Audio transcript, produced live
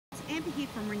Amber here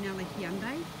from Ranella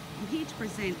Hyundai. I'm here to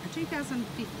present a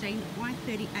 2015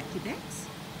 i30 ActiveX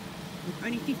with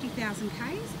only 50,000 Ks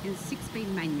and 6-speed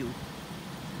manual.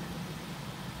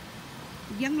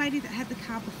 The young lady that had the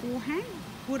car beforehand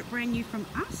bought it brand new from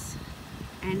us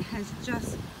and has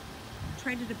just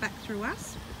traded it back through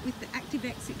us. With the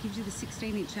ActiveX, it gives you the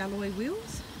 16-inch alloy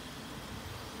wheels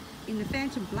in the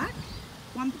Phantom Black,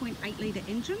 1.8 litre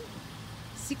engine,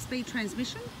 6-speed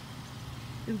transmission.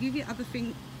 It'll give you other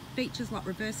features like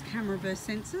reverse camera, reverse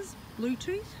sensors,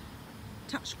 Bluetooth,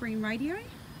 touchscreen radio.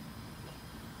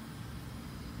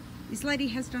 This lady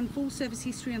has done full service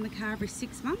history on the car every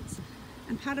 6 months,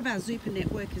 and part of our Zupa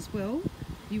network as well,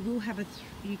 you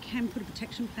can put a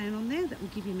protection plan on there that will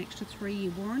give you an extra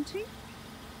 3-year warranty,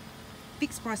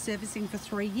 fixed price servicing for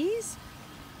 3 years,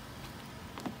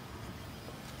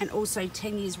 and also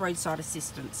 10 years roadside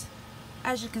assistance.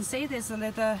 As you can see, there's the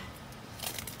leather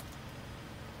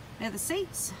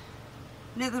seats,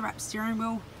 leather wrapped steering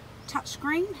wheel,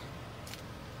 touchscreen,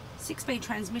 6-speed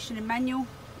transmission and manual,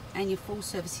 and your full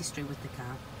service history with the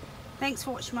car. Thanks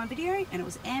for watching my video, and it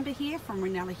was Amber here from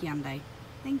Ranella Hyundai.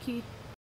 Thank you.